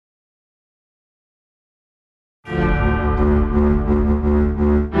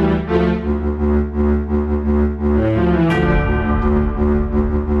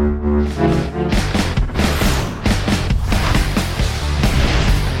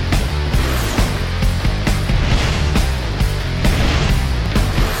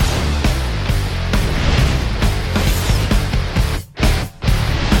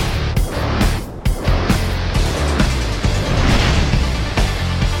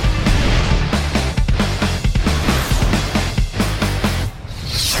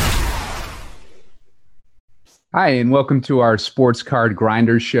Hi, and welcome to our Sports Card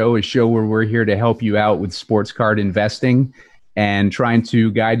Grinders show, a show where we're here to help you out with sports card investing and trying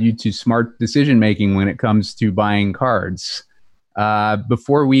to guide you to smart decision making when it comes to buying cards.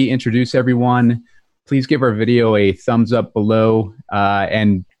 Before we introduce everyone, please give our video a thumbs up below.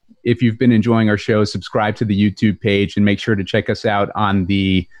 And if you've been enjoying our show, subscribe to the YouTube page and make sure to check us out on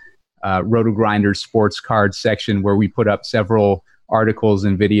the RotoGrinders sports card section where we put up several articles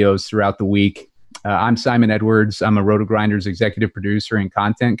and videos throughout the week. I'm Simon Edwards. I'm a RotoGrinders executive producer and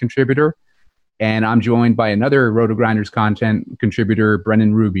content contributor. And I'm joined by another RotoGrinders content contributor,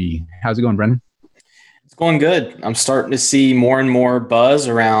 Brennan Ruby. How's it going, Brennan? It's going good. I'm starting to see more and more buzz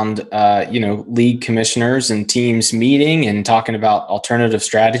around, league commissioners and teams meeting and talking about alternative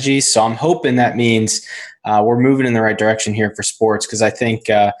strategies. So I'm hoping that means we're moving in the right direction here for sports, because I think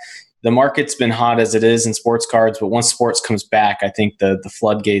the market's been hot as it is in sports cards, but once sports comes back, I think the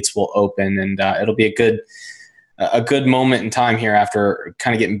floodgates will open, and it'll be a good moment in time here after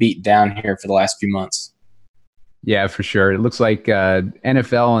kind of getting beat down here for the last few months. Yeah, for sure. It looks like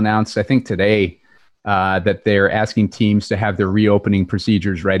NFL announced, I think today, that they're asking teams to have their reopening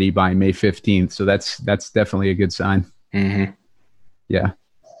procedures ready by May 15th. So that's definitely a good sign. Mm-hmm. Yeah.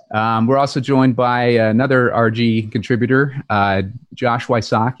 We're also joined by another RG contributor, Josh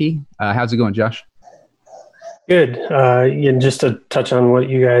Wysocki. How's it going, Josh? Good. Just to touch on what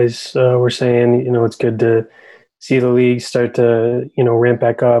you guys were saying, it's good to see the league start to, ramp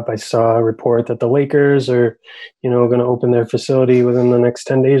back up. I saw a report that the Lakers are, going to open their facility within the next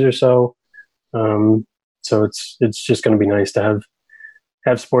 10 days or so. So it's just going to be nice to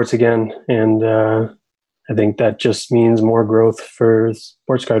have sports again. And I think that just means more growth for the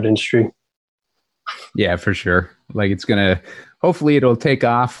sports card industry. Yeah, for sure. Like hopefully it'll take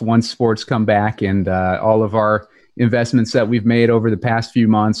off once sports come back, and all of our investments that we've made over the past few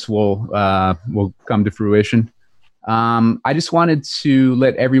months will come to fruition. I just wanted to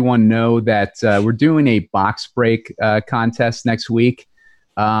let everyone know that we're doing a box break contest next week.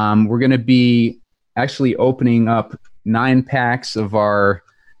 We're going to be actually opening up 9 packs of our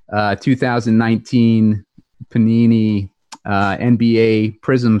 2019 Panini NBA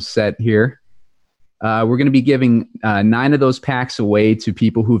Prizm set here. We're going to be giving 9 of those packs away to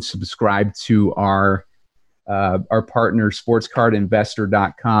people who've subscribed to our partner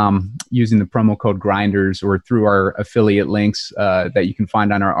sportscardinvestor.com using the promo code Grinders, or through our affiliate links that you can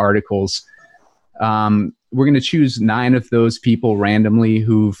find on our articles. We're going to choose 9 of those people randomly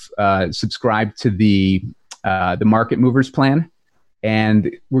who've subscribed to the Market Movers plan.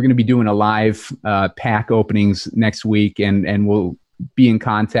 And we're going to be doing a live pack openings next week, and we'll be in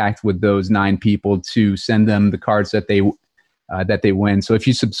contact with those 9 people to send them the cards that they win. So if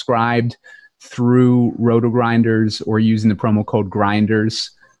you subscribed through RotoGrinders or using the promo code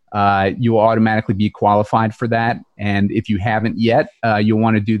Grinders, you will automatically be qualified for that. And if you haven't yet, you'll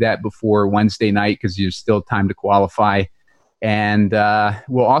want to do that before Wednesday night, because there's still time to qualify. And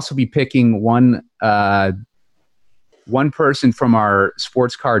we'll also be picking one person from our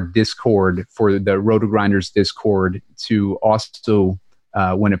sports card Discord, for the RotoGrinders Discord, to also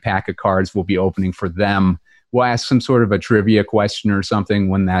win a pack of cards. We'll be opening for them. We'll ask some sort of a trivia question or something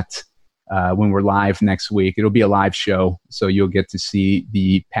when we're live next week. It'll be a live show, so you'll get to see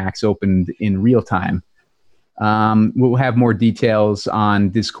the packs opened in real time. We'll have more details on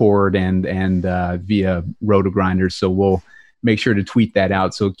Discord and via RotoGrinders, so we'll make sure to tweet that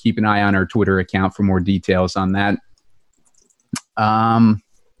out. So keep an eye on our Twitter account for more details on that.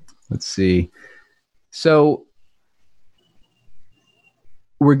 Let's see. So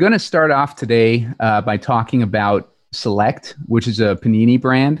we're going to start off today by talking about Select, which is a Panini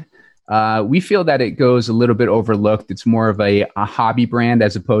brand. We feel that it goes a little bit overlooked. It's more of a hobby brand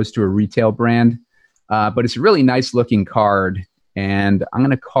as opposed to a retail brand, but it's a really nice looking card. And I'm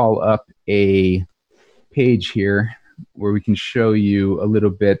going to call up a page here where we can show you a little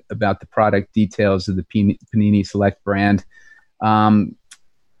bit about the product details of the Panini Select brand.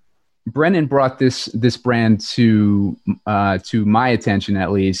 Brennan brought this brand to my attention,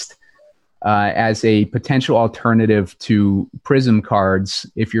 at least, as a potential alternative to Prizm cards.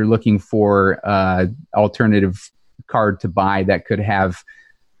 If you're looking for alternative card to buy that could have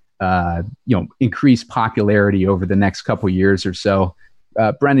increased popularity over the next couple years or so.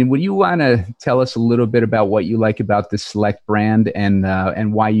 Brennan, would you want to tell us a little bit about what you like about this Select brand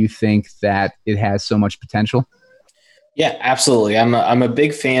and why you think that it has so much potential? Yeah, absolutely. I'm a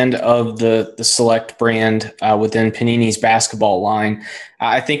big fan of the Select brand within Panini's basketball line.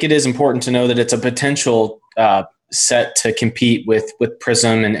 I think it is important to know that it's a potential set to compete with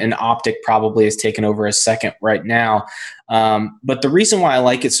Prizm, and Optic probably has taken over as second right now. But the reason why I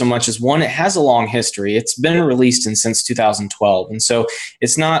like it so much is, one, it has a long history. It's been released since 2012. And so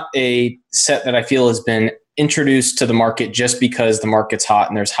it's not a set that I feel has been introduced to the market just because the market's hot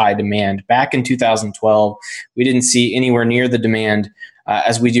and there's high demand. Back in 2012, we didn't see anywhere near the demand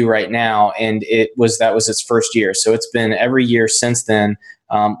as we do right now. And that was its first year. So it's been every year since then,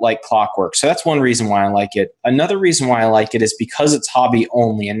 like clockwork. So that's one reason why I like it. Another reason why I like it is because it's hobby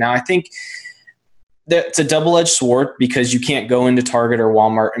only. And now I think that's a double-edged sword, because you can't go into Target or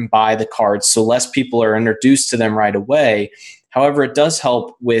Walmart and buy the cards, so less people are introduced to them right away. However, it does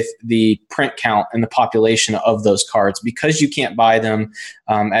help with the print count and the population of those cards. Because you can't buy them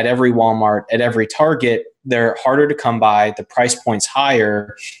at every Walmart, at every Target, they're harder to come by, the price point's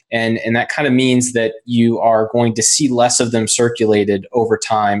higher, and that kind of means that you are going to see less of them circulated over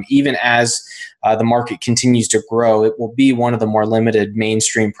time. Even as the market continues to grow, it will be one of the more limited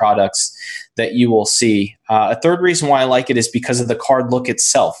mainstream products that you will see. A third reason why I like it is because of the card look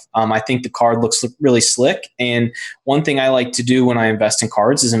itself. I think the card looks really slick, and one thing I like to do when I invest in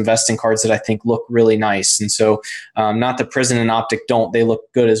cards is invest in cards that I think look really nice. And so not that Prizm and Optic don't, they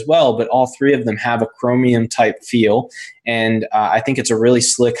look good as well, but all three of them have a chromium type feel, and I think it's a really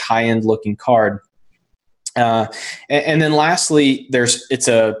slick, high-end looking card. And then lastly,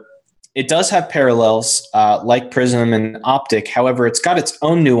 it does have parallels like Prizm and Optic. However, it's got its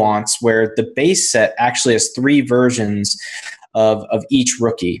own nuance where the base set actually has 3 versions of each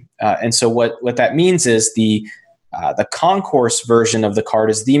rookie. And so what that means is the concourse version of the card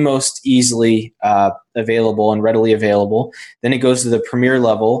is the most easily available and readily available. Then it goes to the premier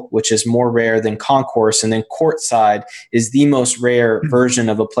level, which is more rare than concourse. And then courtside is the most rare version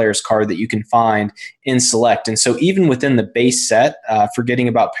of a player's card that you can find in select. And so even within the base set, forgetting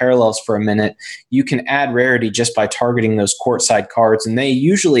about parallels for a minute, you can add rarity just by targeting those courtside cards. And they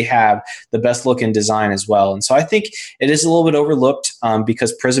usually have the best looking design as well. And so I think it is a little bit overlooked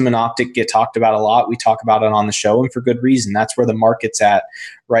because Prizm and Optic get talked about a lot. We talk about it on the show, and for good reason. That's where the market's at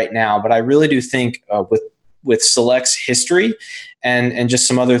right now. But I really do think with Select's history and just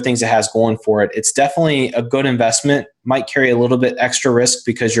some other things it has going for it, it's definitely a good investment. Might carry a little bit extra risk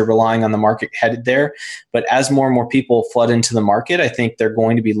because you're relying on the market headed there. But as more and more people flood into the market, I think they're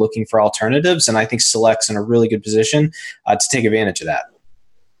going to be looking for alternatives. And I think Select's in a really good position to take advantage of that.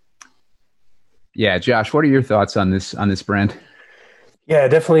 Yeah, Josh, what are your thoughts on this brand? Yeah,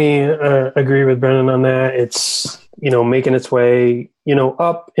 definitely agree with Brennan on that. It's, making its way,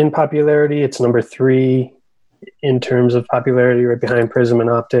 up in popularity. It's number 3 in terms of popularity, right behind Prizm and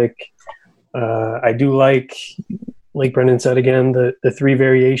Optic. I do like Brennan said again, the 3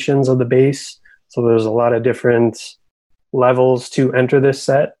 variations of the base. So there's a lot of different levels to enter this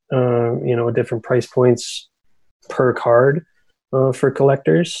set, different price points per card for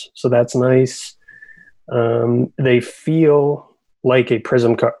collectors. So that's nice. They feel like a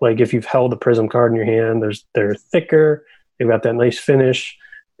Prizm card. Like if you've held a Prizm card in your hand, they're thicker. They've got that nice finish.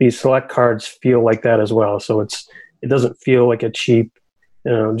 These select cards feel like that as well. So it doesn't feel like a cheap,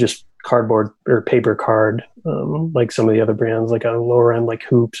 just cardboard or paper card, like some of the other brands, like a lower end, like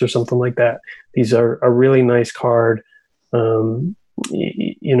Hoops or something like that. These are a really nice card, and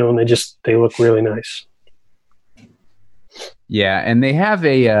they look really nice. Yeah, and they have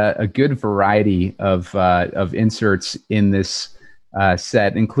a good variety of inserts in this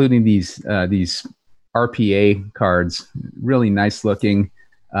set, including these RPA cards. Really nice looking.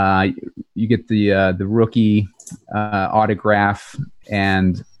 You get the rookie autograph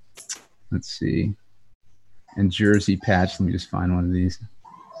and let's see, and jersey patch. Let me just find one of these,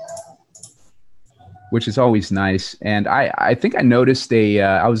 which is always nice. And I think I noticed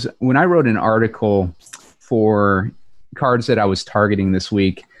when I wrote an article for cards that I was targeting this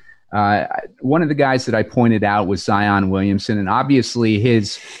week, one of the guys that I pointed out was Zion Williamson, and obviously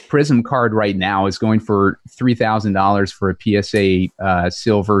his Prizm card right now is going for $3,000 for a PSA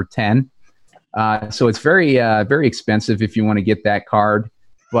silver 10. So it's very very expensive if you want to get that card.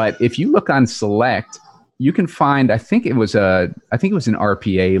 But if you look on Select, you can find I think it was an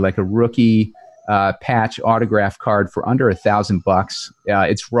RPA, like a rookie patch autograph card for under $1,000.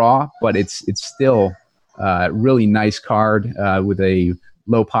 It's raw, but it's still really nice card with a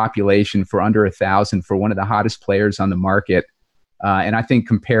low population for under $1,000 for one of the hottest players on the market. And I think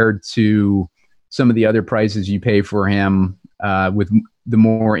compared to some of the other prices you pay for him with the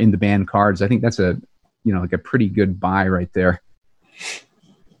more in-demand cards, I think that's a pretty good buy right there.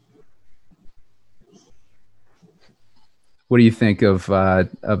 What do you think of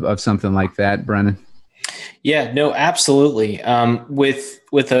something like that, Brennan? Yeah, no, absolutely.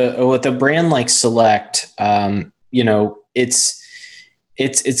 With a brand like Select, it's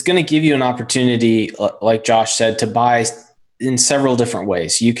going to give you an opportunity, like Josh said, to buy in several different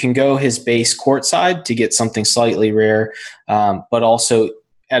ways. You can go his base courtside to get something slightly rare, but also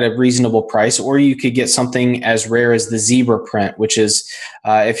at a reasonable price, or you could get something as rare as the zebra print, which is,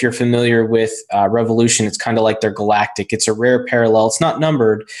 if you're familiar with Revolution, it's kind of like their Galactic. It's a rare parallel. It's not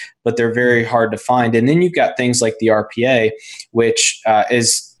numbered, but they're very hard to find. And then you've got things like the RPA, which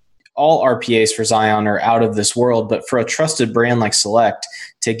is all RPAs for Zion are out of this world, but for a trusted brand like Select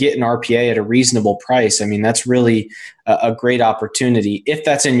to get an RPA at a reasonable price, I mean, that's really a great opportunity. If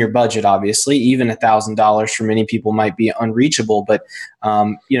that's in your budget, obviously, even $1,000 for many people might be unreachable. But,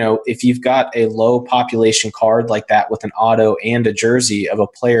 if you've got a low population card like that with an auto and a jersey of a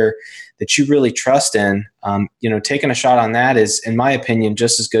player that you really trust in, taking a shot on that is, in my opinion,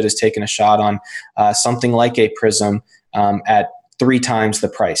 just as good as taking a shot on something like a Prizm at 3 times the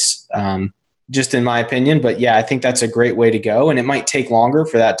price, just in my opinion. But yeah, I think that's a great way to go. And it might take longer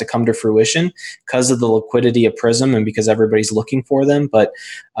for that to come to fruition because of the liquidity of Prizm and because everybody's looking for them. But,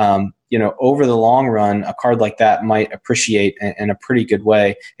 over the long run, a card like that might appreciate in a pretty good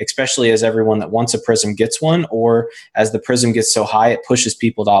way, especially as everyone that wants a Prizm gets one, or as the Prizm gets so high, it pushes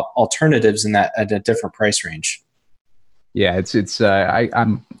people to alternatives in that at a different price range. Yeah,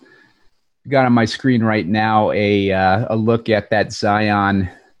 I'm got on my screen right now a look at that Zion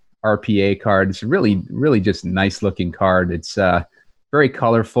RPA card. It's really, really just a nice looking card. It's very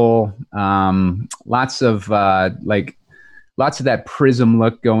colorful. Lots of that Prizm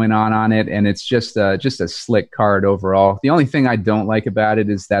look going on it, and it's just a slick card overall. The only thing I don't like about it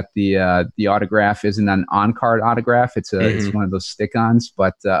is that the autograph isn't an on-card autograph. It's it's one of those stick-ons.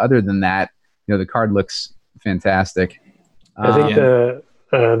 But other than that, the card looks fantastic. I think the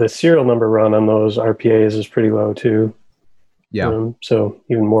serial number run on those RPAs is pretty low too. Yeah. So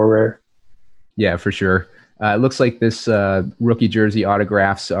even more rare. Yeah, for sure. It looks like this rookie jersey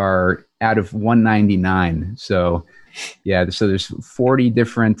autographs are out of 199. So yeah, so there's 40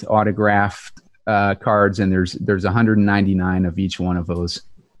 different autographed cards, and there's 199 of each one of those.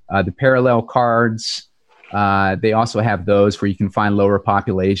 The parallel cards, they also have those where you can find lower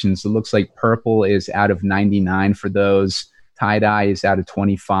populations. It looks like purple is out of 99 for those. Tie-dye is out of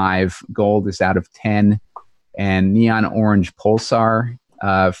 25. Gold is out of 10. And neon orange pulsar,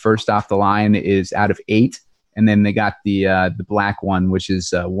 first off the line, is out of 8. And then they got the black one, which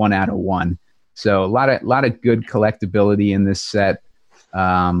is 1 out of 1. So a lot of good collectability in this set.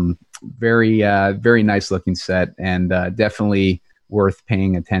 Very nice looking set, and definitely worth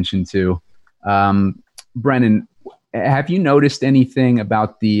paying attention to. Brennan, have you noticed anything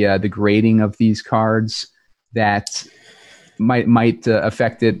about the grading of these cards that might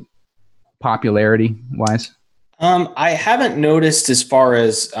affect it popularity wise? I haven't noticed as far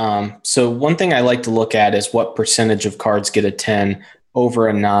as, so one thing I like to look at is what percentage of cards get a 10 over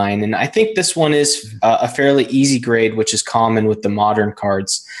a 9. And I think this one is a fairly easy grade, which is common with the modern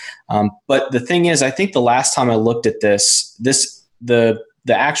cards. But the thing is, I think the last time I looked at the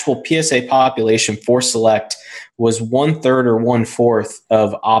actual PSA population for Select was 1/3 or 1/4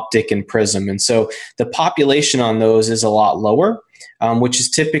 of Optic and Prizm. And so the population on those is a lot lower, which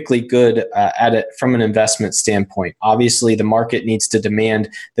is typically good at it from an investment standpoint. Obviously, the market needs to demand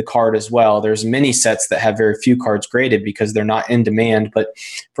the card as well. There's many sets that have very few cards graded because they're not in demand. But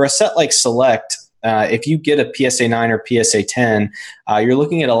for a set like Select, if you get a PSA 9 or PSA 10, you're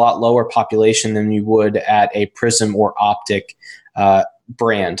looking at a lot lower population than you would at a Prizm or Optic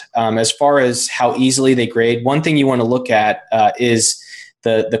brand. As far as how easily they grade, one thing you want to look at is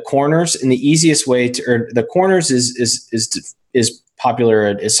the corners, and the easiest way to, or the corners is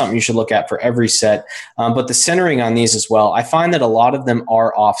popular, is something you should look at for every set. But the centering on these as well, I find that a lot of them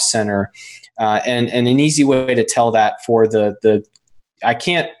are off center, and an easy way to tell that for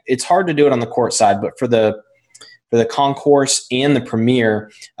it's hard to do it on the court side, but for the concourse and the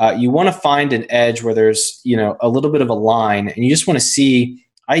premier, you want to find an edge where there's, a little bit of a line, and you just want to see,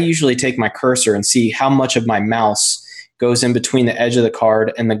 I usually take my cursor and see how much of my mouse goes in between the edge of the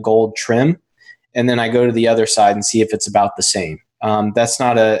card and the gold trim. And then I go to the other side and see if it's about the same. It's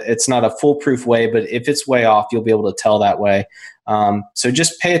not a foolproof way, but if it's way off, you'll be able to tell that way. So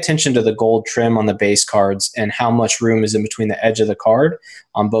just pay attention to the gold trim on the base cards and how much room is in between the edge of the card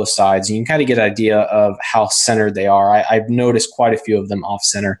on both sides. And you can kind of get an idea of how centered they are. I've noticed quite a few of them off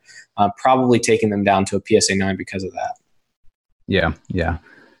center, probably taking them down to a PSA 9 because of that. Yeah.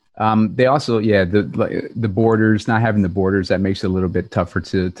 They also, the borders, not having the borders, that makes it a little bit tougher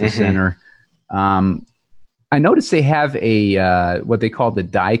to center. I noticed they have a what they call the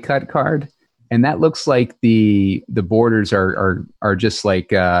die cut card, and that looks like the borders are just like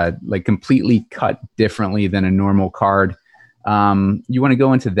completely cut differently than a normal card. You want to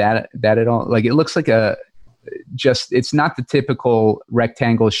go into that at all? Like, it looks like it's not the typical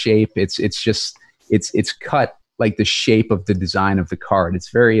rectangle shape. It's cut like the shape of the design of the card. It's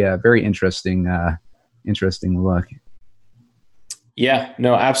very interesting look. Yeah,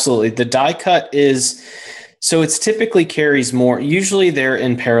 no, absolutely. The die cut it's typically carries more. Usually they're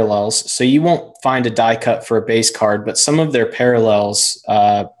in parallels, so you won't find a die cut for a base card, but some of their parallels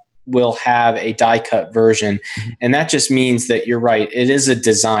will have a die cut version. And that just means that you're right. It is a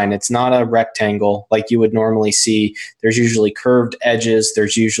design. It's not a rectangle like you would normally see. There's usually curved edges.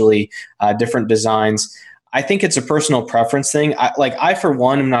 There's usually different designs. I think it's a personal preference thing. I, for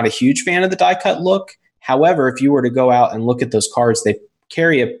one, am not a huge fan of the die cut look. However, if you were to go out and look at those cards, they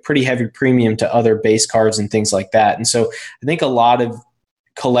carry a pretty heavy premium to other base cards and things like that. And so I think a lot of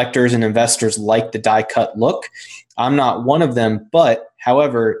collectors and investors like the die cut look. I'm not one of them, but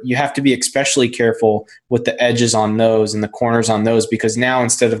however, you have to be especially careful with the edges on those and the corners on those, because now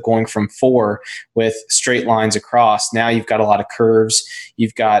instead of going from 4 with straight lines across, now you've got a lot of curves.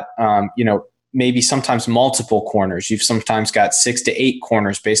 You've got, maybe sometimes multiple corners. You've sometimes got 6 to 8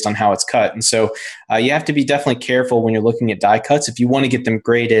 corners based on how it's cut. And so you have to be definitely careful when you're looking at die cuts. If you want to get them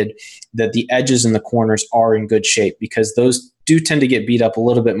graded, that the edges and the corners are in good shape, because those do tend to get beat up a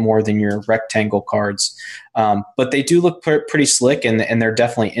little bit more than your rectangle cards. But they do look pretty slick, and they're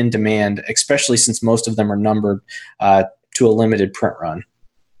definitely in demand, especially since most of them are numbered to a limited print run.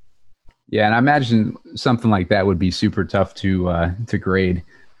 Yeah, and I imagine something like that would be super tough to grade.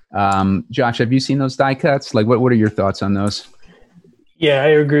 Josh, have you seen those die cuts? Like, what are your thoughts on those? Yeah, I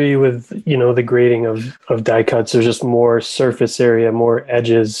agree with, the grading of die cuts. There's just more surface area, more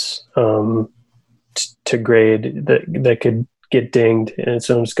edges to grade that could get dinged. And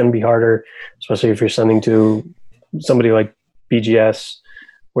so it's going to be harder, especially if you're sending to somebody like BGS,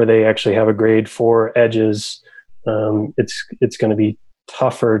 where they actually have a grade for edges. It's going to be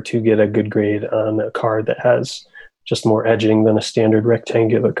tougher to get a good grade on a card that has just more edging than a standard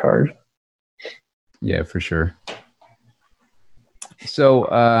rectangular card. Yeah, for sure. So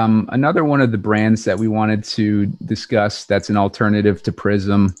another one of the brands that we wanted to discuss that's an alternative to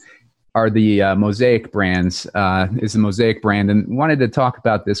Prizm are the Mosaic brands. Is the Mosaic brand, and wanted to talk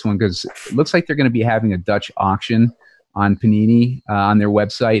about this one because it looks like they're going to be having a Dutch auction on Panini on their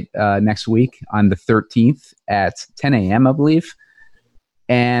website next week on the 13th at 10 a.m., I believe.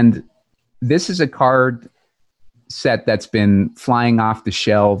 And this is a card set that's been flying off the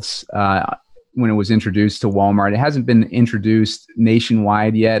shelves when it was introduced to Walmart. It hasn't been introduced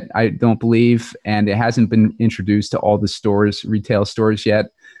nationwide yet, I don't believe, and it hasn't been introduced to all the stores, retail stores yet,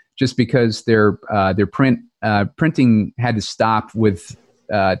 just because their printing had to stop with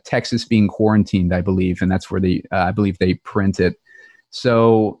Texas being quarantined, I believe, and that's where I believe they print it.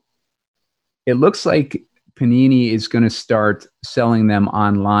 So it looks like Panini is going to start selling them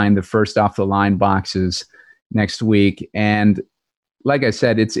online, the first off the line boxes, next week. And like I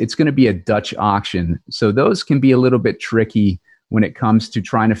said, it's going to be a Dutch auction. So those can be a little bit tricky when it comes to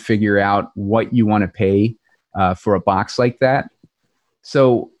trying to figure out what you want to pay for a box like that.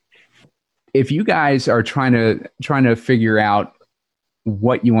 So if you guys are trying to figure out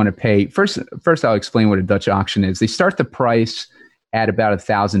what you want to pay, first I'll explain what a Dutch auction is. They start the price at about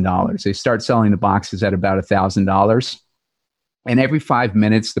 $1,000. They start selling the boxes at about $1,000. And every 5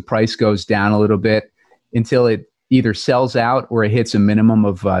 minutes, the price goes down a little bit until it either sells out or it hits a minimum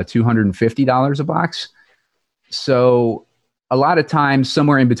of $250 a box. So a lot of times,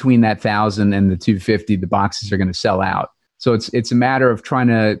 somewhere in between that $1,000 and the $250, the boxes are going to sell out. So it's a matter of trying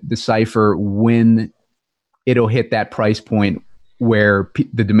to decipher when it'll hit that price point where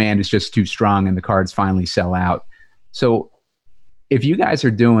the demand is just too strong and the cards finally sell out. So if you guys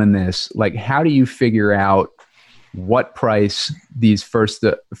are doing this, like, how do you figure out what price these first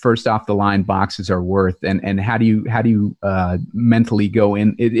off the line boxes are worth, and how do you mentally go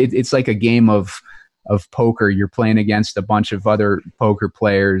in? It's like a game of poker. You're playing against a bunch of other poker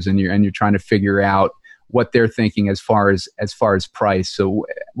players, and you're trying to figure out what they're thinking as far as price. So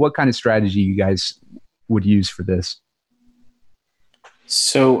what kind of strategy you guys would use for this?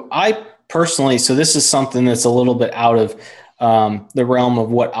 So I personally, this is something that's a little bit out of the realm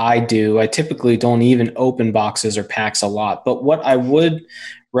of what I do. I typically don't even open boxes or packs a lot, but what I would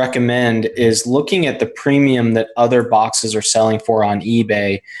recommend is looking at the premium that other boxes are selling for on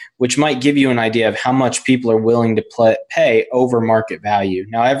eBay, which might give you an idea of how much people are willing to pay over market value.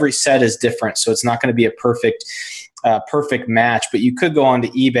 Now, every set is different, so it's not going to be a perfect perfect match, but you could go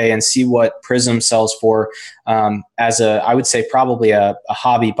onto eBay and see what Prizm sells for as I would say probably a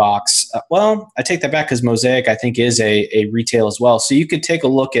hobby box. Well, I take that back because Mosaic I think is a retail as well. So you could take a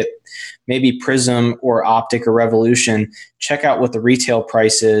look at maybe Prizm or Optic or Revolution, check out what the retail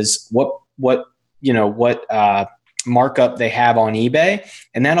price is, what markup they have on eBay,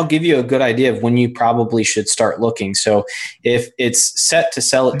 and that'll give you a good idea of when you probably should start looking. So if it's set to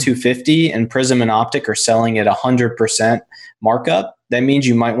sell at $250 and Prizm and Optic are selling at 100% markup, that means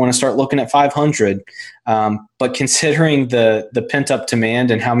you might want to start looking at $500. But considering the pent up demand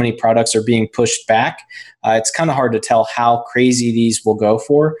and how many products are being pushed back, it's kind of hard to tell how crazy these will go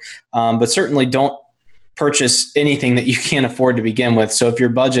for. But certainly don't purchase anything that you can't afford to begin with. So if your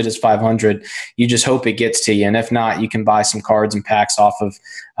budget is $500, you just hope it gets to you. And if not, you can buy some cards and packs off of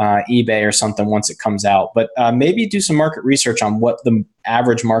eBay or something once it comes out. But maybe do some market research on what the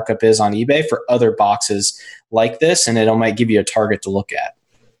average markup is on eBay for other boxes like this, and it might give you a target to look at.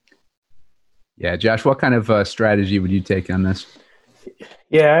 Yeah, Josh, what kind of strategy would you take on this?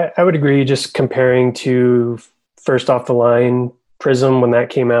 Yeah, I would agree. Just comparing to first off the line Prizm when that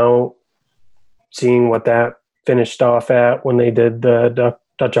came out, seeing what that finished off at when they did the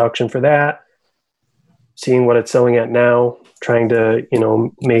Dutch auction for that, seeing what it's selling at now, trying to,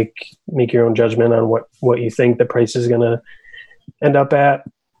 make your own judgment on what you think the price is going to end up at.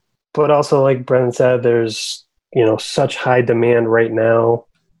 But also, like Brennan said, there's, such high demand right now,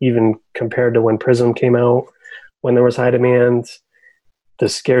 even compared to when Prizm came out, when there was high demand. The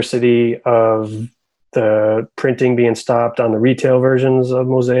scarcity of the printing being stopped on the retail versions of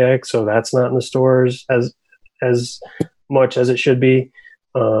Mosaic, so that's not in the stores as much as it should be.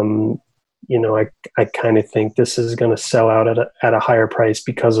 I kind of think this is going to sell out at a higher price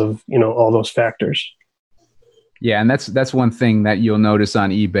because of all those factors. Yeah, and that's one thing that you'll notice on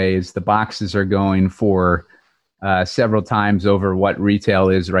eBay is the boxes are going for several times over what retail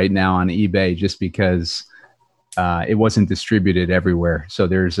is right now on eBay, just because it wasn't distributed everywhere. So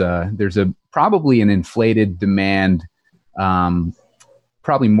there's a probably an inflated demand,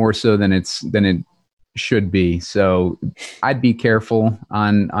 probably more so than it should be. So I'd be careful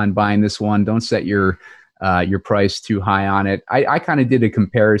on buying this one. Don't set your price too high on it. I kind of did a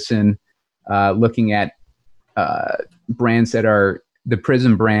comparison looking at brands that are the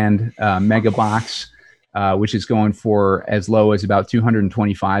Prizm brand Mega Box, which is going for as low as about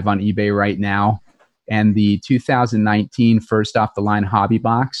 $225 on eBay right now. And the 2019 first off the line hobby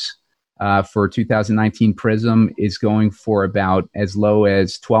box for 2019 Prizm is going for about as low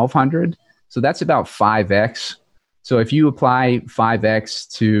as $1,200. So that's about 5x. So if you apply 5x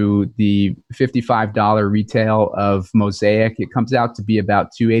to the $55 retail of Mosaic, it comes out to be about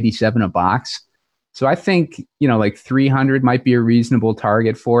 $287 a box. So I think, like 300 might be a reasonable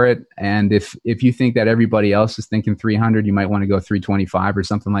target for it. And if you think that everybody else is thinking 300, you might want to go 325 or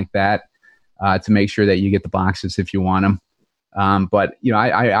something like that. To make sure that you get the boxes if you want them. But,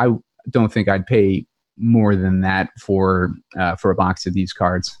 I don't think I'd pay more than that for a box of these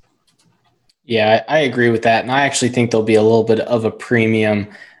cards. Yeah, I agree with that. And I actually think there'll be a little bit of a premium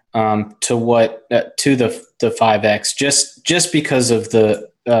to the 5X just because of the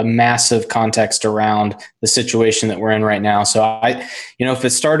massive context around the situation that we're in right now. So if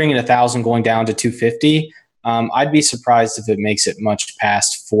it's starting at 1,000 going down to 250, I'd be surprised if it makes it much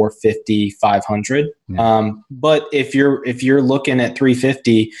past 450, 500. Yeah. But if you're looking at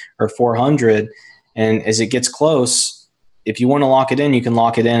 350 or 400, and as it gets close, if you want to lock it in, you can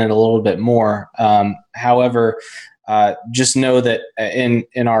lock it in at a little bit more. However, just know that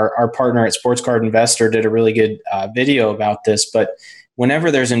in our partner at Sports Card Investor did a really good video about this, but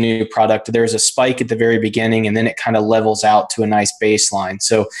whenever there's a new product, there's a spike at the very beginning and then it kind of levels out to a nice baseline.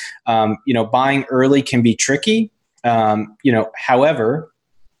 So, buying early can be tricky. However,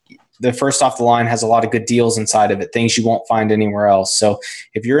 the first off the line has a lot of good deals inside of it, things you won't find anywhere else. So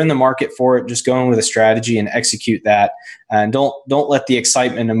if you're in the market for it, just go in with a strategy and execute that. And don't let the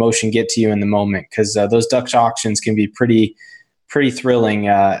excitement and emotion get to you in the moment, because those Dutch auctions can be pretty thrilling.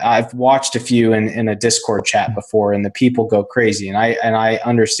 I've watched a few in a Discord chat before, and the people go crazy, and I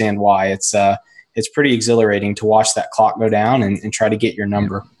understand why. It's pretty exhilarating to watch that clock go down and try to get your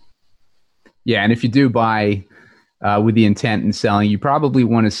number. Yeah, and if you do buy with the intent in selling, you probably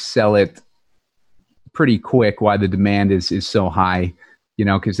want to sell it pretty quick while the demand is so high.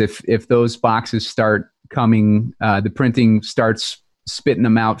 Because if those boxes start coming, the printing starts spitting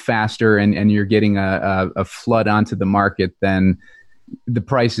them out faster and you're getting a flood onto the market, then the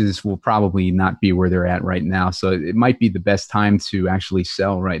prices will probably not be where they're at right now. So it might be the best time to actually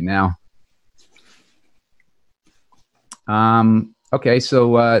sell right now. Okay,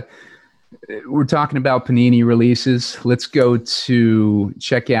 so we're talking about Panini releases. Let's go to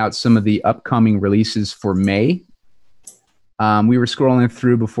check out some of the upcoming releases for May. We were scrolling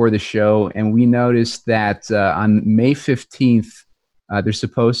through before the show, and we noticed that on May 15th, they're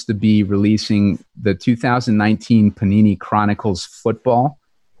supposed to be releasing the 2019 Panini Chronicles football.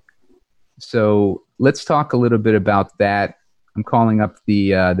 So let's talk a little bit about that. I'm calling up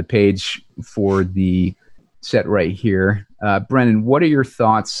the page for the set right here. Brennan, what are your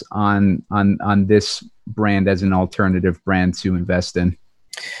thoughts on this brand as an alternative brand to invest in?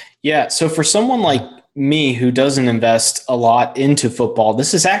 Yeah, so for someone like me who doesn't invest a lot into football,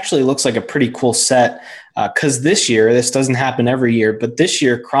 this actually looks like a pretty cool set because this doesn't happen every year, but this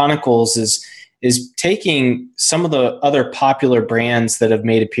year Chronicles is taking some of the other popular brands that have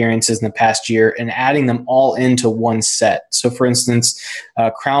made appearances in the past year and adding them all into one set. So for instance,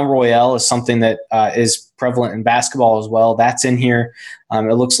 Crown Royale is something that is prevalent in basketball as well. That's in here.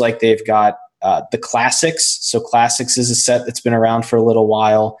 It looks like they've got the Classics. So Classics is a set that's been around for a little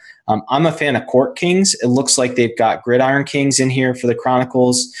while. I'm a fan of Court Kings. It looks like they've got Gridiron Kings in here for the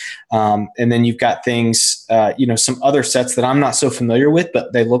Chronicles. And then you've got things, some other sets that I'm not so familiar with,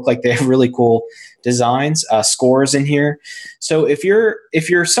 but they look like they have really cool designs, scores in here. So if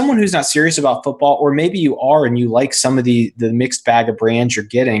you're someone who's not serious about football, or maybe you are and you like some of the mixed bag of brands you're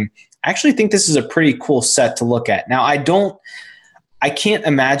getting, I actually think this is a pretty cool set to look at. Now, I can't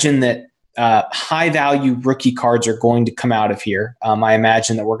imagine that high value rookie cards are going to come out of here. I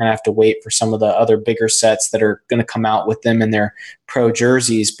imagine that we're going to have to wait for some of the other bigger sets that are going to come out with them in their pro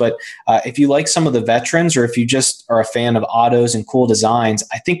jerseys. But if you like some of the veterans, or if you just are a fan of autos and cool designs,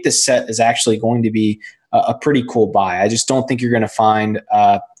 I think this set is actually going to be a pretty cool buy. I just don't think you're going to find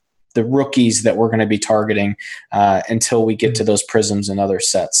the rookies that we're going to be targeting until we get to those Prizms and other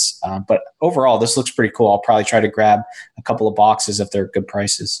sets. But overall, this looks pretty cool. I'll probably try to grab a couple of boxes if they're good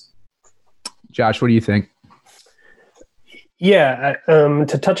prices. Josh, what do you think? Yeah,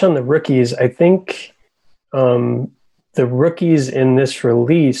 to touch on the rookies, I think the rookies in this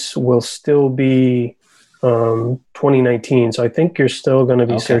release will still be 2019. So I think you're still going to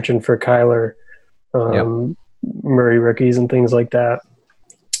be searching for Kyler Murray rookies and things like that.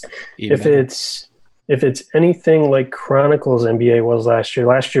 If it's anything like Chronicles NBA was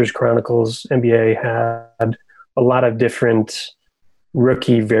last year's Chronicles NBA had a lot of different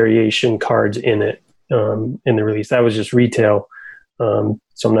rookie variation cards in it in the release. That was just retail. So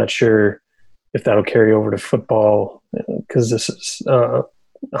I'm not sure if that'll carry over to football because this is a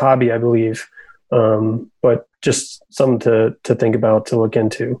hobby, I believe. But just something to think about, to look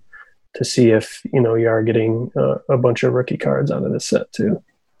into, to see if, you are getting a bunch of rookie cards out of this set too.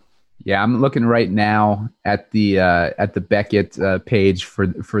 Yeah, I'm looking right now at the Beckett page for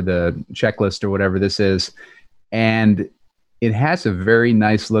the checklist or whatever this is, and it has a very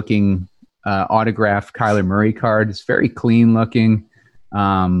nice looking autographed Kyler Murray card. It's very clean looking.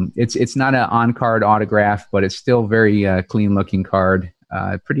 It's not an on card autograph, but it's still very clean looking card.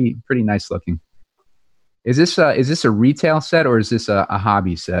 Pretty nice looking. Is this a retail set or is this a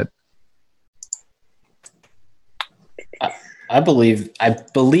hobby set? I believe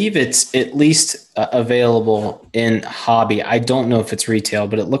it's at least available in hobby. I don't know if it's retail,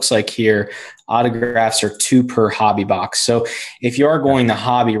 but it looks like here autographs are 2 per hobby box. So if you are going the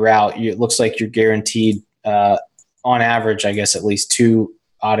hobby route, it looks like you're guaranteed on average, I guess, at least 2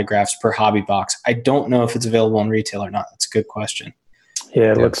 autographs per hobby box. I don't know if it's available in retail or not. That's a good question.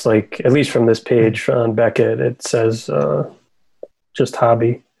 Yeah, it looks like, at least from this page on Beckett, it says just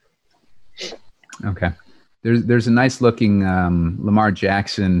hobby. Okay. There's a nice looking Lamar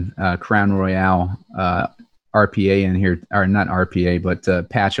Jackson Crown Royale RPA in here, or not RPA, but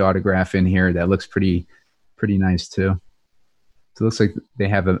patch autograph in here that looks pretty nice too. So it looks like they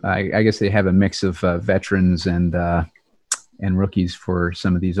have I guess they have a mix of veterans and rookies for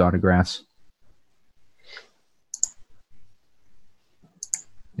some of these autographs.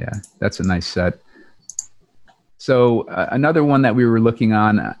 Yeah, that's a nice set. So another one that we were looking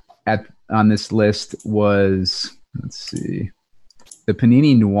on this list was, let's see, the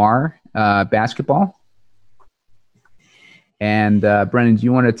Panini Noir basketball. And Brennan, do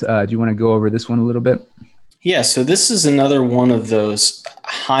you want to go over this one a little bit? Yeah, so this is another one of those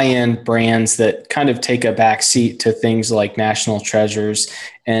high-end brands that kind of take a back seat to things like National Treasures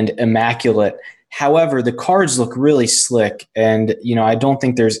and Immaculate. However, the cards look really slick, and I don't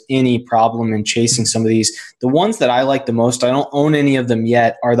think there's any problem in chasing some of these. The ones that I like the most, I don't own any of them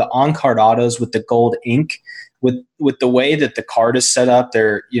yet, are the on-card autos with the gold ink. With the way that the card is set up,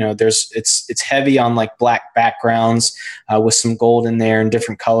 it's heavy on like black backgrounds with some gold in there and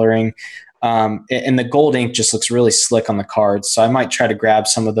different coloring. And the gold ink just looks really slick on the cards. So I might try to grab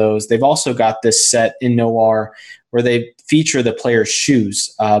some of those. They've also got this set in Noir where they feature the player's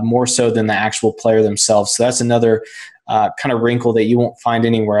shoes more so than the actual player themselves. So that's another kind of wrinkle that you won't find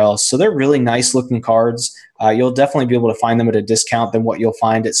anywhere else. So they're really nice looking cards. You'll definitely be able to find them at a discount than what you'll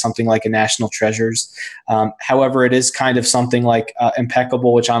find at something like a National Treasures. However, it is kind of something like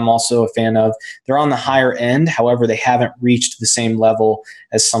Impeccable, which I'm also a fan of. They're on the higher end. However, they haven't reached the same level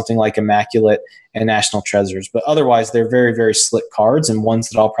as something like Immaculate and National Treasures. But otherwise, they're very, very slick cards and ones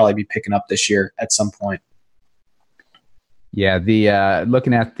that I'll probably be picking up this year at some point. Yeah, the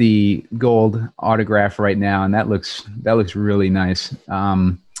looking at the gold autograph right now, and that looks really nice.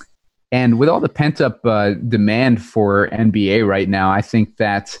 And with all the pent-up demand for NBA right now, I think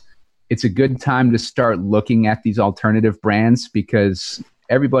that it's a good time to start looking at these alternative brands because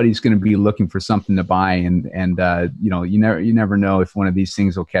everybody's going to be looking for something to buy, and you never know if one of these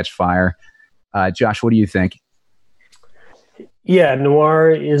things will catch fire. Josh, what do you think? Yeah,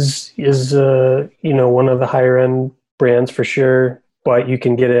 Noir is one of the higher end brands for sure, but you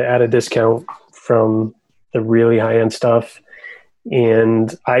can get it at a discount from the really high end stuff.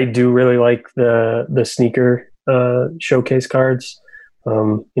 And I do really like the sneaker showcase cards. I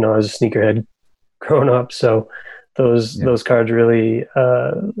was a sneakerhead growing up, so those cards really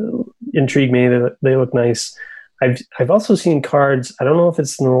intrigue me. They look nice. I've also seen cards. I don't know if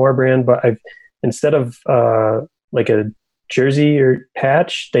it's the Noir brand, but instead of like a jersey or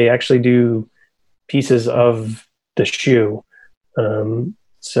patch, they actually do pieces of the shoe.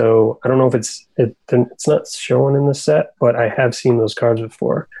 So I don't know if it's not shown in the set, but I have seen those cards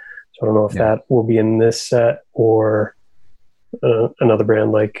before. So I don't know if that will be in this set or another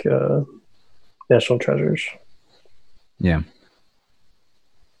brand like National Treasures. Yeah.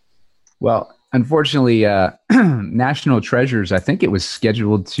 Well, unfortunately, National Treasures, I think it was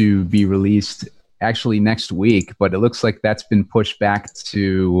scheduled to be released actually next week, but it looks like that's been pushed back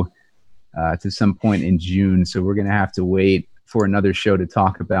to some point in June. So we're going to have to wait for another show to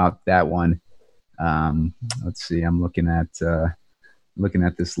talk about that one. Let's see. I'm looking at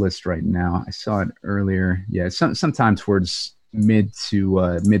this list right now. I saw it earlier. Yeah, sometime towards mid to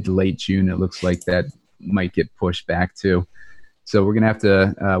late June. It looks like that might get pushed back too. So we're gonna have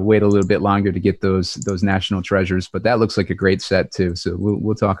to wait a little bit longer to get those National Treasures. But that looks like a great set too. So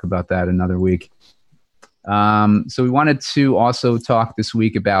we'll talk about that another week. So we wanted to also talk this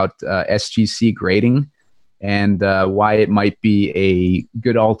week about SGC Grading and why it might be a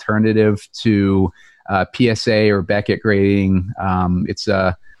good alternative to PSA or Beckett grading. It's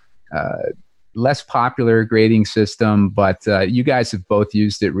a less popular grading system, but you guys have both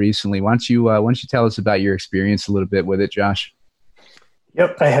used it recently. Why don't you tell us about your experience a little bit with it, Josh?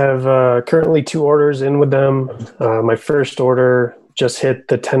 Yep, I have currently 2 orders in with them. My first order just hit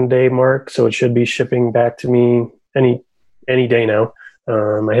the 10-day mark, so it should be shipping back to me any day now.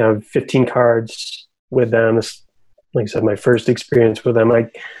 I have 15 cards with them. It's, like I said, my first experience with them.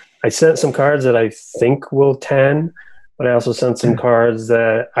 I sent some cards that I think will 10, but I also sent some cards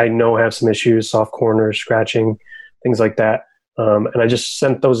that I know have some issues, soft corners, scratching, things like that. And I just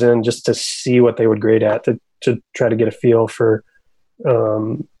sent those in just to see what they would grade at, to try to get a feel for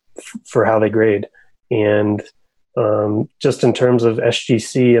how they grade. And just in terms of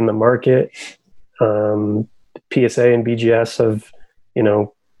SGC in the market, PSA and BGS have,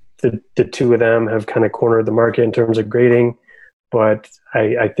 the 2 of them have kind of cornered the market in terms of grading, but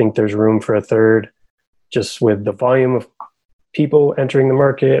I think there's room for a third, just with the volume of people entering the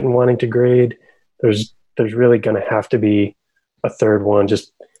market and wanting to grade. There's really going to have to be a third one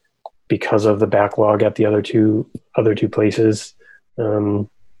just because of the backlog at the other two places.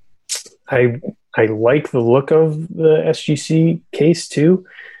 I like the look of the SGC case too.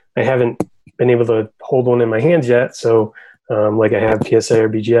 I haven't been able to hold one in my hands yet, so like I have PSA or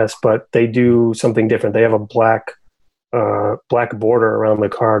BGS, but they do something different. They have a black border around the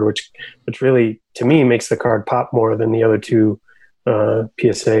card, which really, to me, makes the card pop more than the other 2,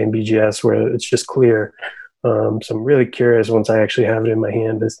 PSA and BGS, where it's just clear. So I'm really curious once I actually have it in my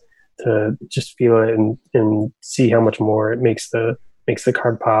hand to just feel it and see how much more it makes the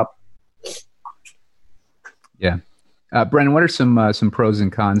card pop. Yeah. Brennan, what are some pros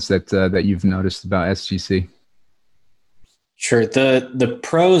and cons that you've noticed about SGC? Sure. The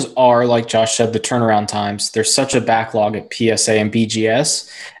pros are, like Josh said, the turnaround times. There's such a backlog at PSA and BGS.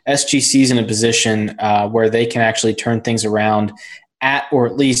 SGC is in a position where they can actually turn things around at or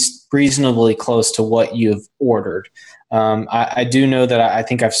at least reasonably close to what you've ordered. I do know that I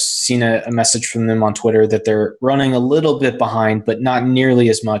think I've seen a message from them on Twitter that they're running a little bit behind, but not nearly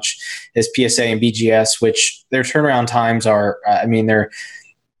as much as PSA and BGS, which their turnaround times are,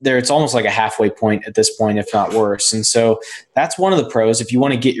 it's almost like a halfway point at this point, if not worse. And so that's one of the pros. If you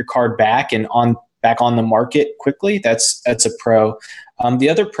want to get your card back and back on the market quickly, that's a pro. The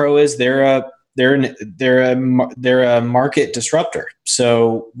other pro is they're a market disruptor.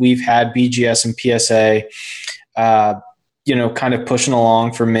 So we've had BGS and PSA, kind of pushing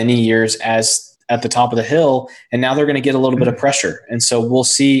along for many years as at the top of the hill, and now they're going to get a little bit of pressure. And so we'll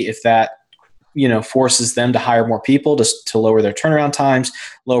see if that, forces them to hire more people to lower their turnaround times,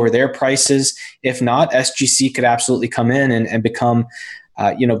 lower their prices. If not, SGC could absolutely come in and become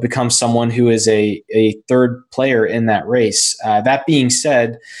someone who is a third player in that race. That being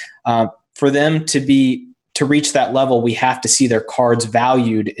said, for them to reach that level, we have to see their cards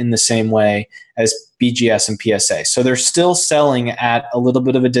valued in the same way as BGS and PSA. So they're still selling at a little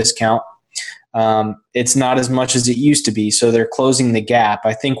bit of a discount. It's not as much as it used to be, so they're closing the gap.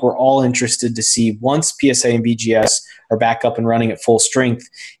 I think we're all interested to see, once PSA and BGS are back up and running at full strength,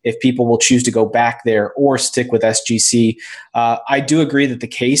 if people will choose to go back there or stick with SGC. I do agree that the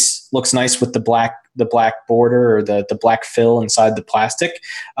case looks nice with the black border or the black fill inside the plastic.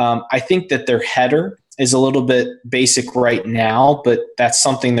 I think that their header is a little bit basic right now, but that's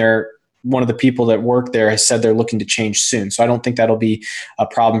something one of the people that work there has said they're looking to change soon. So I don't think that'll be a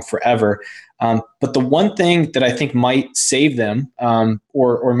problem forever. But the one thing that I think might save them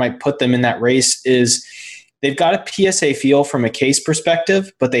or might put them in that race is they've got a PSA feel from a case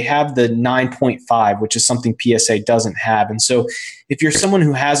perspective, but they have the 9.5, which is something PSA doesn't have. And so if you're someone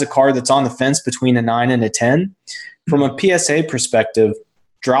who has a card that's on the fence between a 9 and a 10, from a PSA perspective,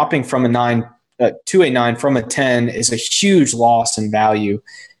 dropping from a 9 to a 9 from a 10 is a huge loss in value.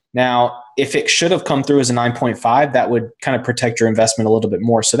 Now, if it should have come through as a 9.5, that would kind of protect your investment a little bit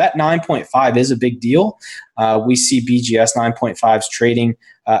more. So that 9.5 is a big deal. We see BGS 9.5s trading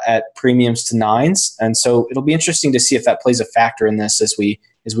at premiums to 9s. And so it'll be interesting to see if that plays a factor in this as we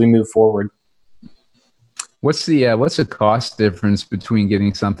move forward. What's the cost difference between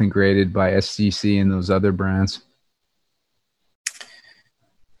getting something graded by SGC and those other brands?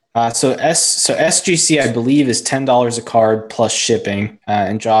 So SGC, I believe, is $10 a card plus shipping.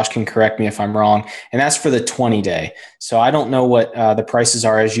 And Josh can correct me if I'm wrong. And that's for the 20-day. So I don't know what the prices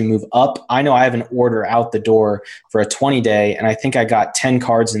are as you move up. I know I have an order out the door for a 20-day, and I think I got 10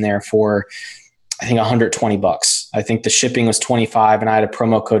 cards in there for, I think, $120. I think the shipping was $25, and I had a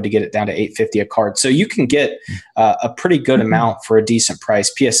promo code to get it down to $850 a card. So you can get a pretty good amount for a decent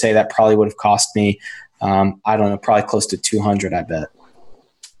price. PSA, that probably would have cost me, I don't know, probably close to $200, I bet.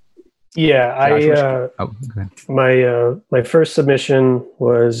 Yeah, my first submission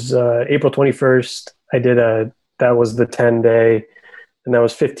was April 21st. That was the 10-day, and that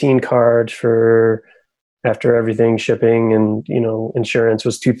was 15 cards for, after everything, shipping and insurance,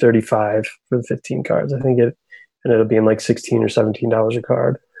 was $235 for the 15 cards. I think it ended up being like $16 or $17 a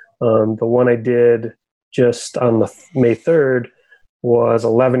card. The one I did just on the May 3rd was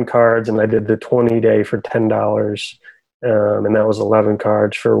 11 cards, and I did the 20-day for $10. And that was 11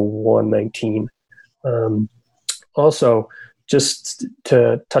 cards for $119. Also, just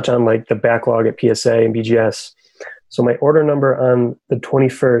to touch on like the backlog at PSA and BGS. So my order number on the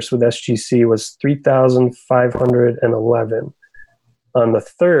 21st with SGC was 3,511. On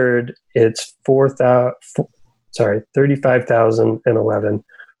the 3rd, it's 35,011.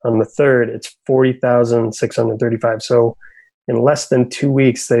 On the 3rd, it's 40,635. So in less than 2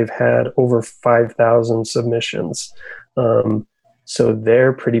 weeks, they've had over 5,000 submissions. So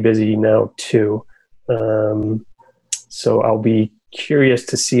they're pretty busy now too. So I'll be curious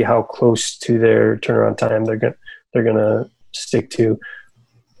to see how close to their turnaround time they're gonna stick to.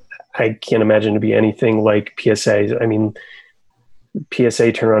 I can't imagine to be anything like PSA. I mean,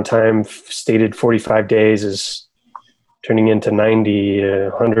 PSA turnaround time stated 45 days is turning into 90,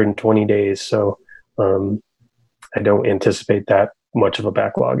 120 days. So I don't anticipate that much of a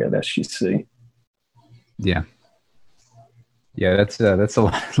backlog at SGC. Yeah. Yeah, that's a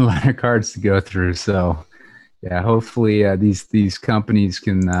lot of cards to go through. So, yeah, hopefully these companies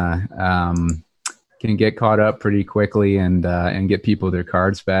can get caught up pretty quickly and get people their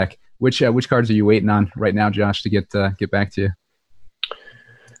cards back. Which cards are you waiting on right now, Josh, to get back to you?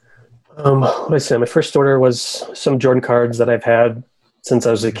 Let's see. My first order was some Jordan cards that I've had since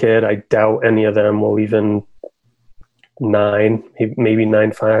I was a kid. I doubt any of them will even 9, maybe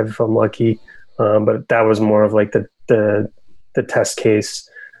 9.5 if I'm lucky. But that was more of like the test case.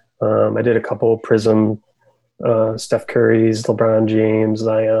 I did a couple of Prizm, Steph Curry's, LeBron James,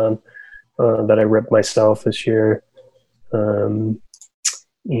 Zion, that I ripped myself this year. And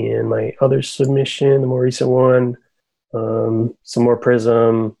my other submission, the more recent one, some more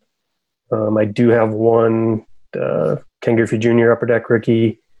Prizm. I do have one Ken Griffey Jr. Upper Deck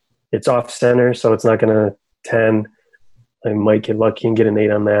rookie It's off center, so it's not going to 10. I might get lucky and get an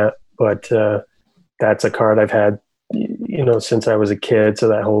 8 on that, but that's a card I've had, since I was a kid, so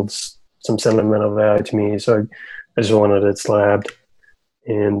that holds some sentimental value to me. So I just wanted it slabbed,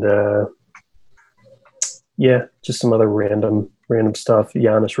 and just some other random stuff.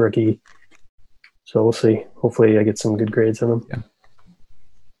 Giannis rookie. So we'll see. Hopefully, I get some good grades on them. Yeah.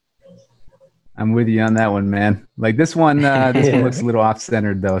 I'm with you on that one, man. Like this one, one looks a little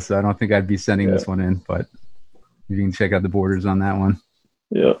off-centered though, so I don't think I'd be sending this one in. But you can check out the borders on that one.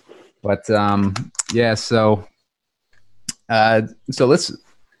 Yeah. But so let's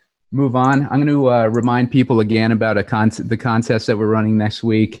move on. I'm going to remind people again about the contest that we're running next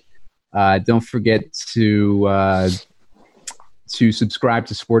week. Don't forget to subscribe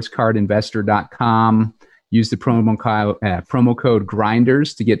to sportscardinvestor.com. Use the promo code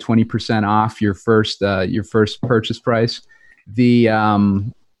Grinders to get 20% off your first purchase price. The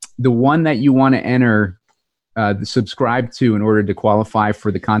one that you want to enter, subscribe to in order to qualify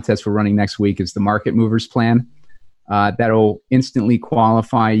for the contest we're running next week is the Market Movers plan. That'll instantly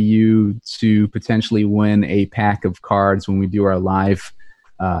qualify you to potentially win a pack of cards when we do our live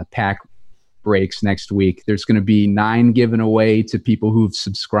pack breaks next week. There's going to be 9 given away to people who've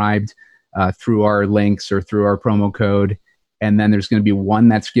subscribed through our links or through our promo code. And then there's going to be 1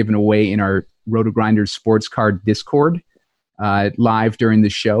 that's given away in our RotoGrinders Sports Card Discord live during the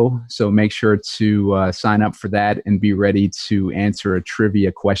show. So make sure to sign up for that and be ready to answer a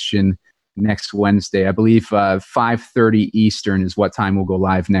trivia question next Wednesday. I believe 5:30 Eastern is what time we'll go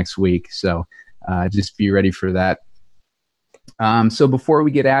live next week. So just be ready for that. So before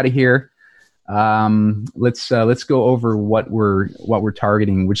we get out of here, let's go over what we're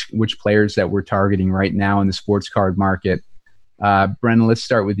targeting, which players that we're targeting right now in the sports card market. Brennan, let's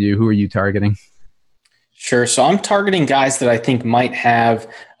start with you. Who are you targeting? Sure. So I'm targeting guys that I think might have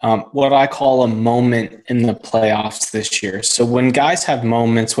what I call a moment in the playoffs this year. So when guys have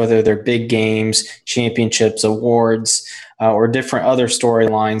moments, whether they're big games, championships, awards, or different other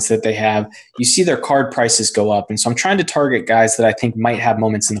storylines that they have, you see their card prices go up. And so I'm trying to target guys that I think might have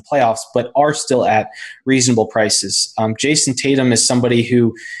moments in the playoffs, but are still at reasonable prices. Jason Tatum is somebody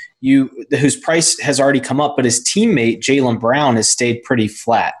whose price has already come up, but his teammate, Jaylen Brown, has stayed pretty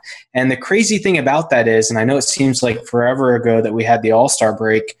flat. And the crazy thing about that is, and I know it seems like forever ago that we had the All-Star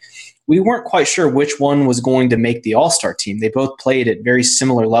break, we weren't quite sure which one was going to make the All-Star team. They both played at very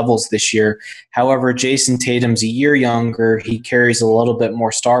similar levels this year. However, Jason Tatum's a year younger. He carries a little bit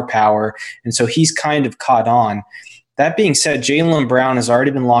more star power, and so he's kind of caught on. That being said, Jaylen Brown has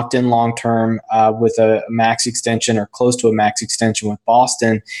already been locked in long-term with a max extension or close to a max extension with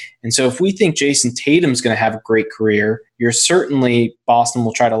Boston. And so if we think Jason Tatum's going to have a great career, Boston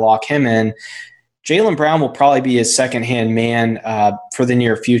will try to lock him in. Jaylen Brown will probably be his second-hand man for the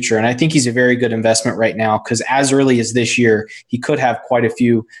near future, and I think he's a very good investment right now because as early as this year, he could have quite a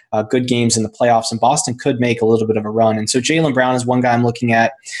few good games in the playoffs, and Boston could make a little bit of a run. And so Jaylen Brown is one guy I'm looking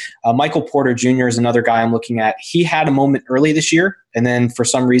at. Michael Porter Jr. is another guy I'm looking at. He had a moment early this year, and then for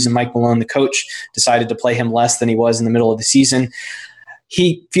some reason Mike Malone, the coach, decided to play him less than he was in the middle of the season.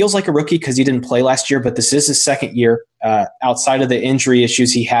 He feels like a rookie because he didn't play last year, but this is his second year. Outside of the injury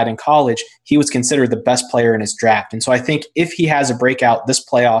issues he had in college, he was considered the best player in his draft. And so I think if he has a breakout this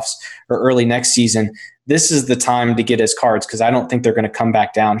playoffs or early next season, this is the time to get his cards because I don't think they're going to come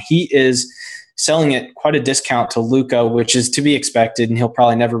back down. He is selling at quite a discount to Luka, which is to be expected, and he'll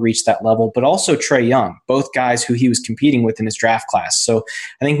probably never reach that level, but also Trae Young, both guys who he was competing with in his draft class. So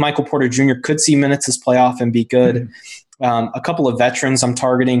I think Michael Porter Jr. could see minutes this playoff and be good. Mm-hmm. A couple of veterans I'm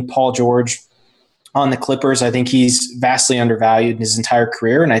targeting. Paul George on the Clippers. I think he's vastly undervalued in his entire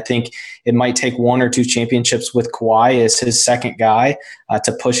career, and I think it might take 1 or 2 championships with Kawhi as his second guy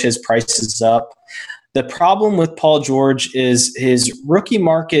to push his prices up. The problem with Paul George is his rookie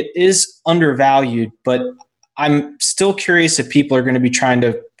market is undervalued, but I'm still curious if people are going to be trying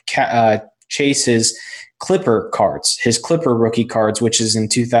to chase his Clipper cards, his Clipper rookie cards, which is in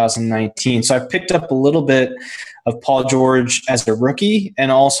 2019. So I've picked up a little bit of Paul George as a rookie,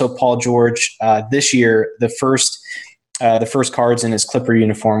 and also Paul George this year, the first cards in his Clipper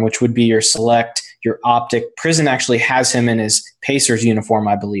uniform, which would be your Select, your Optic. Prizm actually has him in his Pacers uniform,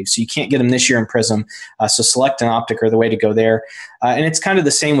 I believe. So you can't get him this year in Prizm. So Select and Optic are the way to go there. And it's kind of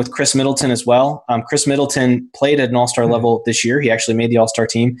the same with Chris Middleton as well. Chris Middleton played at an All-Star level this year. He actually made the All-Star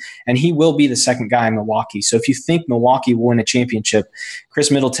team, and he will be the second guy in Milwaukee. So if you think Milwaukee will win a championship,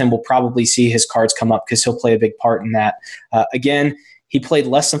 Chris Middleton will probably see his cards come up because he'll play a big part in that. Again, He played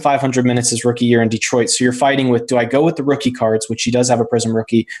less than 500 minutes his rookie year in Detroit. So you're fighting with, do I go with the rookie cards, which he does have a Prizm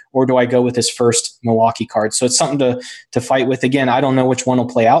rookie, or do I go with his first Milwaukee card? So it's something to fight with. Again, I don't know which one will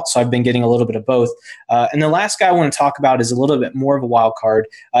play out, so I've been getting a little bit of both. And the last guy I want to talk about is a little bit more of a wild card.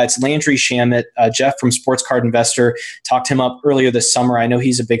 It's Landry Shamet. Jeff from Sports Card Investor talked him up earlier this summer. I know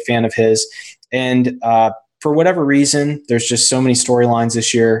he's a big fan of his. And for whatever reason, there's just so many storylines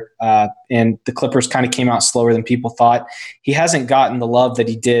this year, and the Clippers kind of came out slower than people thought. He hasn't gotten the love that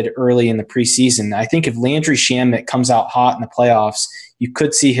he did early in the preseason. I think if Landry Shamet comes out hot in the playoffs, you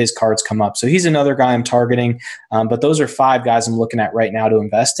could see his cards come up. So he's another guy I'm targeting. But those are 5 guys I'm looking at right now to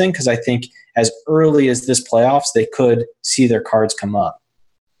invest in, because I think as early as this playoffs, they could see their cards come up.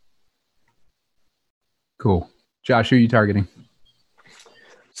 Cool. Josh, who are you targeting?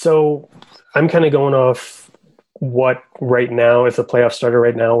 So I'm kind of going off what right now, if the playoffs started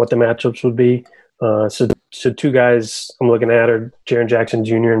right now, what the matchups would be. So 2 guys I'm looking at are Jaren Jackson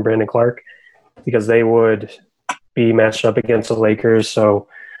Jr. and Brandon Clark, because they would be matched up against the Lakers. So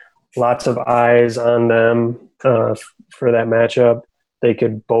lots of eyes on them for that matchup. They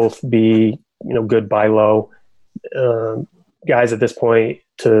could both be, good buy low guys at this point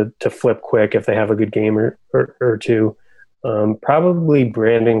to flip quick if they have a good game or two. Probably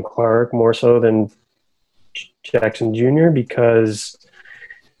Brandon Clark more so than Jackson Jr., because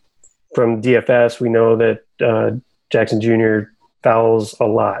from DFS we know that Jackson Jr. fouls a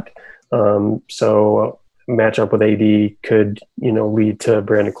lot. So matchup with AD could, lead to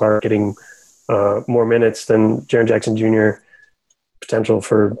Brandon Clark getting more minutes than Jaren Jackson Jr. Potential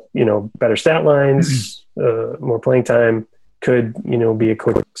for, better stat lines, more playing time could, be a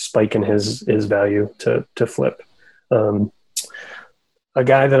quick spike in his value to flip. A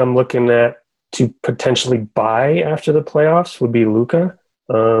guy that I'm looking at to potentially buy after the playoffs would be Luka.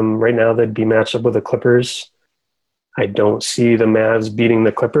 Right now they'd be matched up with the Clippers. I don't see the Mavs beating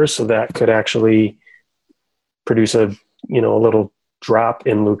the Clippers, so that could actually produce a little drop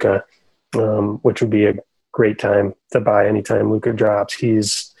in Luka, which would be a great time to buy anytime Luka drops.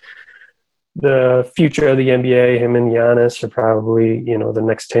 He's the future of the NBA. Him and Giannis are probably, the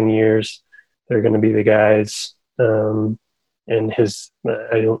next 10 years, they're going to be the guys. And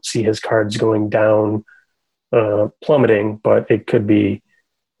I don't see his cards going down, plummeting, but it could be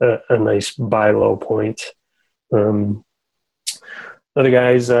a nice buy low point. Other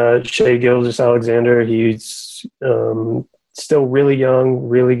guys, Shai Gilgeous-Alexander, he's still really young,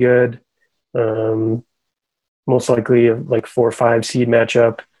 really good. Most likely like 4 or 5 seed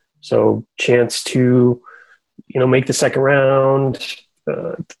matchup. So chance to, make the second round.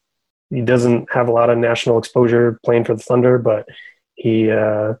 He doesn't have a lot of national exposure playing for the Thunder, but he,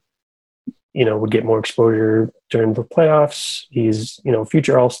 would get more exposure during the playoffs. He's,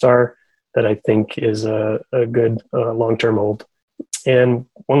 future All-Star that I think is a good long-term hold. And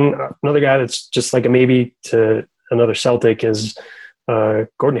another guy that's just like a maybe to another Celtic is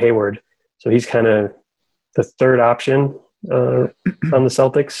Gordon Hayward. So he's kind of the third option on the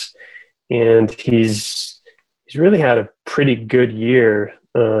Celtics, and he's really had a pretty good year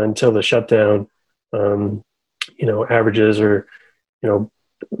until the shutdown. Averages are,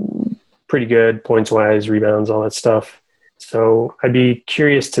 pretty good points-wise, rebounds, all that stuff. So I'd be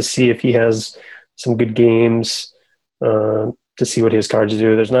curious to see if he has some good games to see what his cards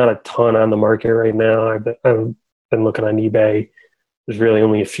do. There's not a ton on the market right now. I've been looking on eBay. There's really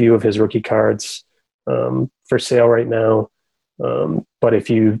only a few of his rookie cards for sale right now. But if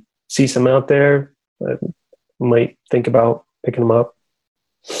you see some out there, I might think about picking them up.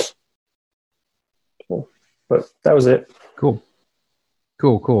 But that was it. Cool.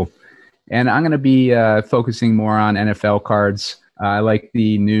 And I'm going to be focusing more on NFL cards. I like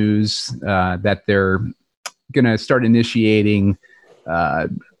the news that they're going to start initiating the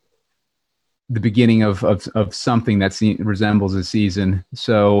beginning of something that resembles a season.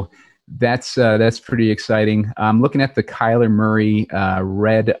 So that's pretty exciting. I'm looking at the Kyler Murray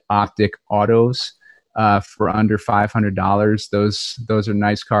red optic autos for under $500. Those are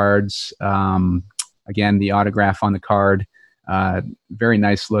nice cards. Again, the autograph on the card, very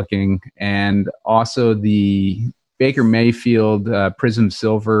nice looking. And also the Baker Mayfield Prizm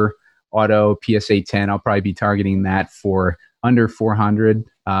Silver auto PSA 10. I'll probably be targeting that for under 400.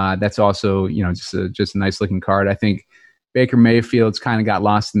 That's also, just a nice looking card. I think Baker Mayfield's kind of got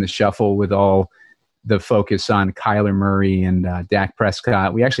lost in the shuffle with all the focus on Kyler Murray and Dak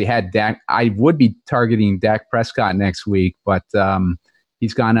Prescott. We actually had Dak. I would be targeting Dak Prescott next week, but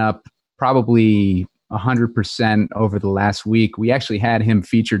he's gone up probably 100% over the last week. We actually had him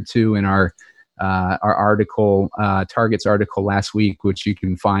featured too in our article, Targets article last week, which you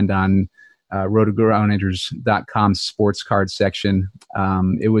can find on RotoGrinders.com sports card section.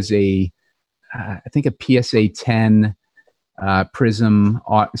 It was I think a PSA 10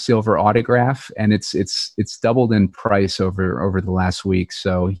 Prizm silver autograph, and it's doubled in price over the last week.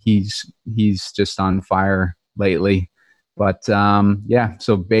 So he's just on fire lately. But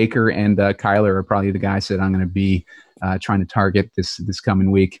so Baker and Kyler are probably the guys that I'm going to be trying to target this coming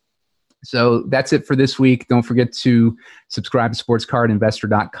week. So that's it for this week. Don't forget to subscribe to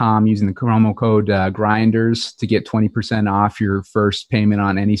sportscardinvestor.com using the promo code Grinders to get 20% off your first payment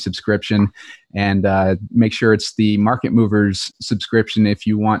on any subscription. And make sure it's the Market Movers subscription if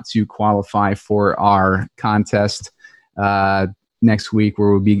you want to qualify for our contest next week,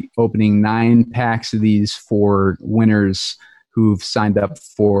 where we'll be opening 9 packs of these for winners who've signed up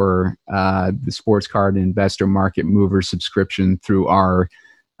for the Sports Card Investor Market Mover subscription through our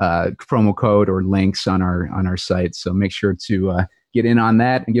promo code or links on our site. So make sure to get in on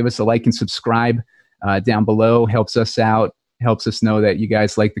that and give us a like and subscribe down below. Helps us out, helps us know that you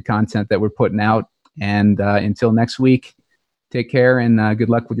guys like the content that we're putting out. And until next week, take care and good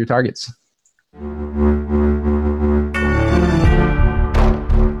luck with your targets.